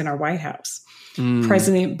champions in our White House.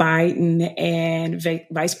 President Biden and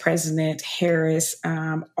Vice President Harris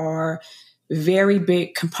are very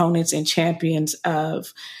big components and champions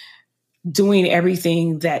of doing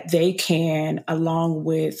everything that they can, along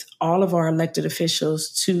with all of our elected officials,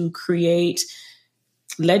 to create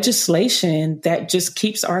legislation that just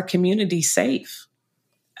keeps our community safe.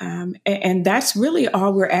 And that's really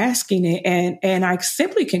all we're asking. And I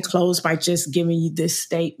simply can close by just giving you this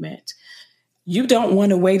statement. You don't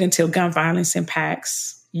want to wait until gun violence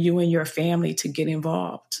impacts you and your family to get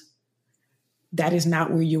involved. That is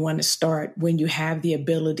not where you want to start when you have the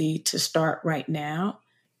ability to start right now,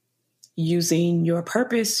 using your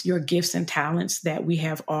purpose, your gifts and talents that we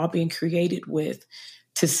have all been created with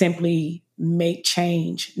to simply make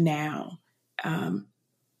change now.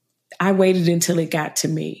 I waited until it got to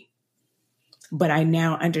me, but I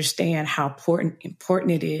now understand how important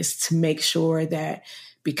it is to make sure that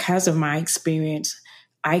because of my experience,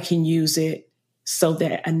 I can use it so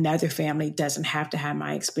that another family doesn't have to have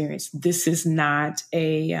my experience. This is not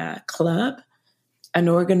a club, an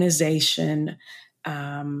organization,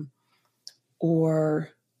 or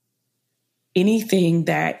anything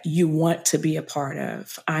that you want to be a part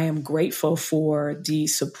of. I am grateful for the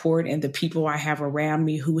support and the people I have around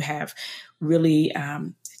me who have really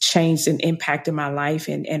changed and impacted my life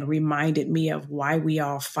and reminded me of why we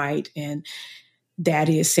all fight. And that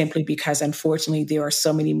is simply because, unfortunately, there are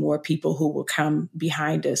so many more people who will come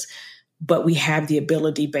behind us. But we have the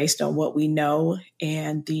ability, based on what we know,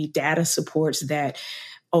 and the data supports that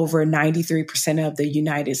over 93% of the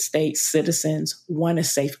United States citizens want a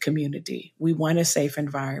safe community. We want a safe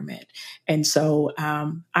environment. And so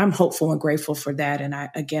I'm hopeful and grateful for that. And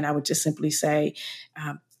I would just simply say,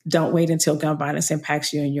 don't wait until gun violence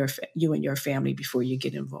impacts you and your family before you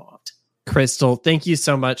get involved. Crystal, thank you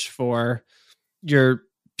so much for your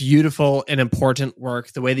beautiful and important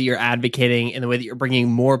work, the way that you're advocating and the way that you're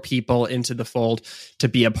bringing more people into the fold to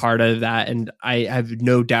be a part of that. And I have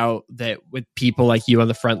no doubt that with people like you on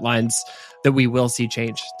the front lines, that we will see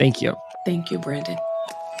change. Thank you. Thank you, Brandon.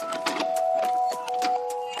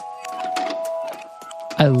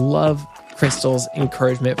 I love Crystal's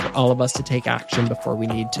encouragement for all of us to take action before we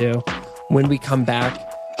need to. When we come back,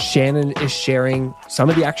 Shannon is sharing some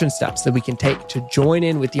of the action steps that we can take to join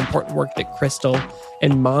in with the important work that Crystal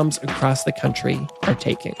and moms across the country are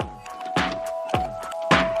taking.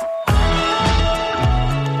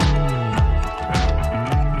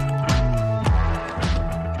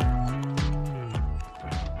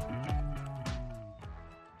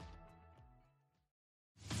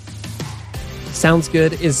 Sounds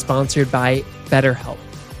Good is sponsored by BetterHelp.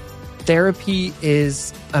 Therapy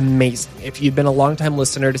is amazing. If you've been a longtime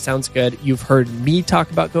listener to Sounds Good, you've heard me talk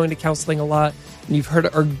about going to counseling a lot, and you've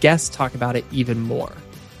heard our guests talk about it even more.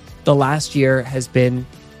 The last year has been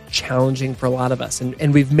challenging for a lot of us,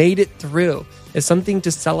 and we've made it through. It's something to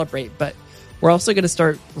celebrate, but we're also going to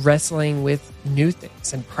start wrestling with new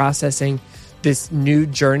things and processing this new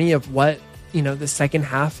journey of what, the second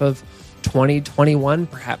half of 2021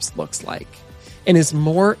 perhaps looks like. And it's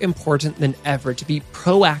more important than ever to be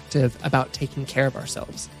proactive about taking care of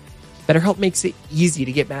ourselves. BetterHelp makes it easy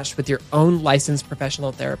to get matched with your own licensed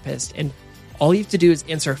professional therapist. And all you have to do is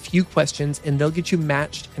answer a few questions and they'll get you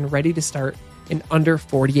matched and ready to start in under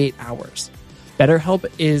 48 hours.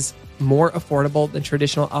 BetterHelp is more affordable than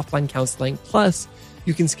traditional offline counseling. Plus,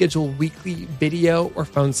 you can schedule weekly video or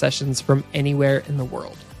phone sessions from anywhere in the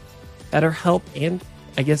world. BetterHelp and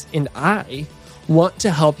I want to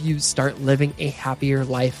help you start living a happier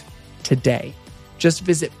life today. Just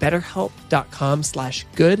visit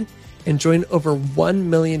betterhelp.com/good and join over 1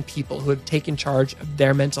 million people who have taken charge of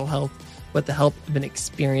their mental health with the help of an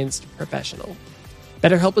experienced professional.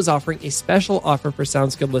 BetterHelp is offering a special offer for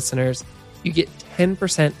Sounds Good listeners. You get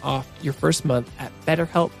 10% off your first month at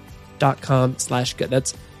betterhelp.com/good.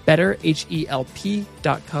 That's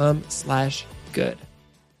betterhelp.com/good.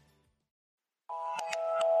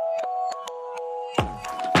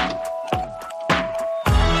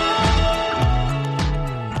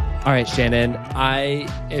 All right, Shannon, I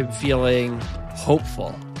am feeling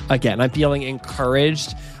hopeful again. I'm feeling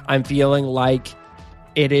encouraged. I'm feeling like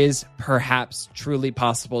it is perhaps truly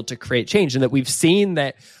possible to create change, and that we've seen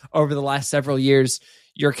that over the last several years,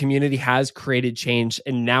 your community has created change.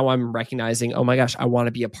 And now I'm recognizing, oh my gosh, I want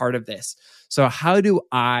to be a part of this. So how do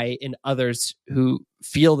I and others who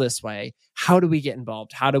feel this way, how do we get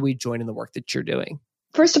involved? How do we join in the work that you're doing?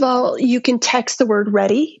 First of all, you can text the word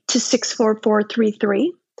READY to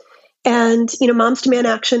 64433. And, Moms Demand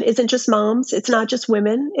Action isn't just moms. It's not just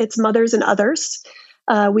women. It's mothers and others.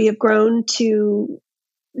 We have grown to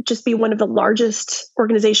just be one of the largest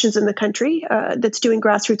organizations in the country that's doing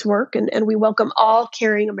grassroots work. And we welcome all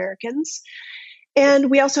caring Americans. And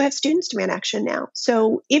we also have Students Demand Action now.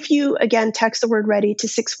 So if you, again, text the word READY to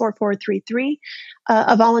 64433,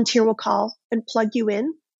 a volunteer will call and plug you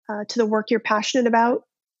in to the work you're passionate about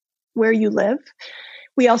where you live.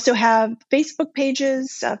 We also have Facebook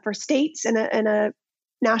pages for states and a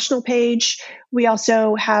national page. We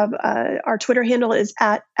also have our Twitter handle is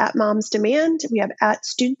at Moms Demand. We have at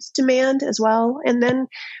Students Demand as well. And then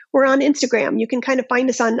we're on Instagram. You can kind of find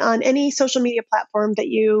us on any social media platform that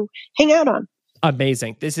you hang out on.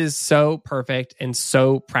 Amazing. This is so perfect and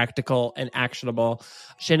so practical and actionable.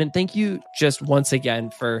 Shannon, thank you just once again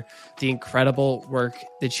for the incredible work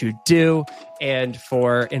that you do and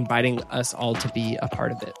for inviting us all to be a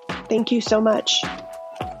part of it. Thank you so much.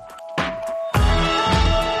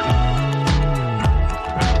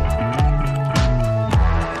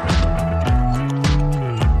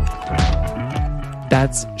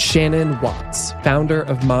 That's Shannon Watts, founder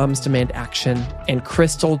of Moms Demand Action, and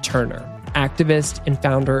Crystal Turner, activist and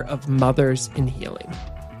founder of Mothers in Healing.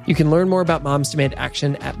 You can learn more about Moms Demand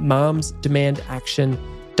Action at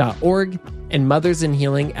momsdemandaction.org and Mothers in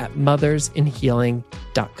Healing at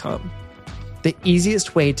mothersinhealing.com. The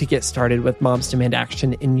easiest way to get started with Moms Demand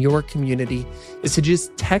Action in your community is to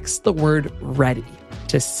just text the word READY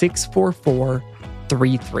to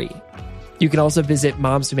 64433. You can also visit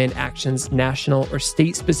Moms Demand Action's national or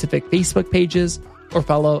state-specific Facebook pages or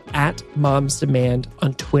follow at Moms Demand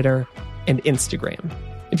on Twitter and Instagram.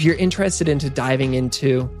 If you're interested into diving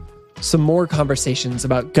into some more conversations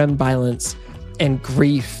about gun violence and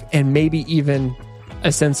grief and maybe even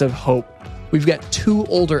a sense of hope, we've got 2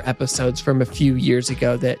 older episodes from a few years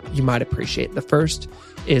ago that you might appreciate. The first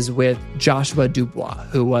is with Joshua Dubois,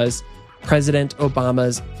 who was President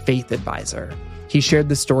Obama's faith advisor. He shared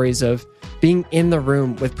the stories of being in the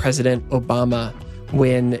room with President Obama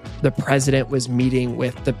when the president was meeting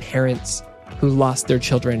with the parents who lost their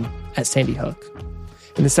children at Sandy Hook.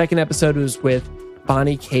 And the second episode was with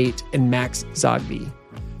Bonnie Kate and Max Zogby.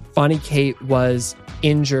 Bonnie Kate was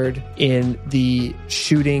injured in the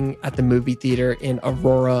shooting at the movie theater in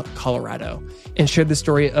Aurora, Colorado, and shared the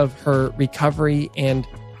story of her recovery and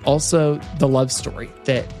also the love story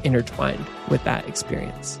that intertwined with that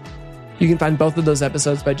experience. You can find both of those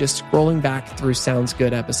episodes by just scrolling back through Sounds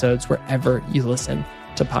Good episodes wherever you listen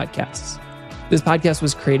to podcasts. This podcast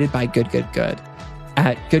was created by Good Good Good.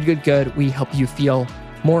 At Good Good Good, we help you feel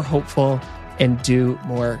more hopeful and do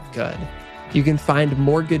more good. You can find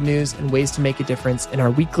more good news and ways to make a difference in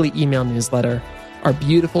our weekly email newsletter, our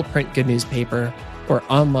beautiful print good news paper, or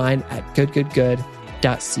online at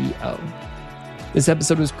goodgoodgood.co. This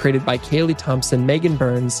episode was created by Kaylee Thompson, Megan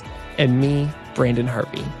Burns, and me, Brandon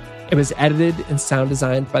Harvey. It was edited and sound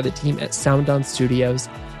designed by the team at Sound On Studios.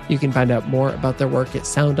 You can find out more about their work at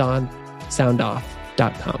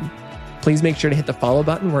soundonsoundoff.com. Please make sure to hit the follow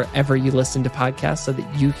button wherever you listen to podcasts so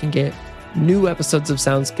that you can get new episodes of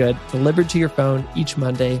Sounds Good delivered to your phone each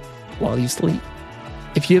Monday while you sleep.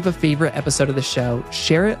 If you have a favorite episode of the show,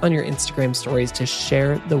 share it on your Instagram stories to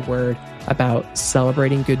share the word about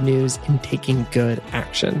celebrating good news and taking good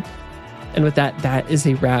action. And with that, that is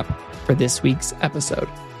a wrap for this week's episode.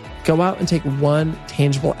 Go out and take one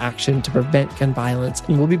tangible action to prevent gun violence,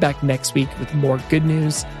 and we'll be back next week with more good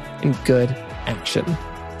news and good action.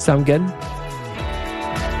 Sound good?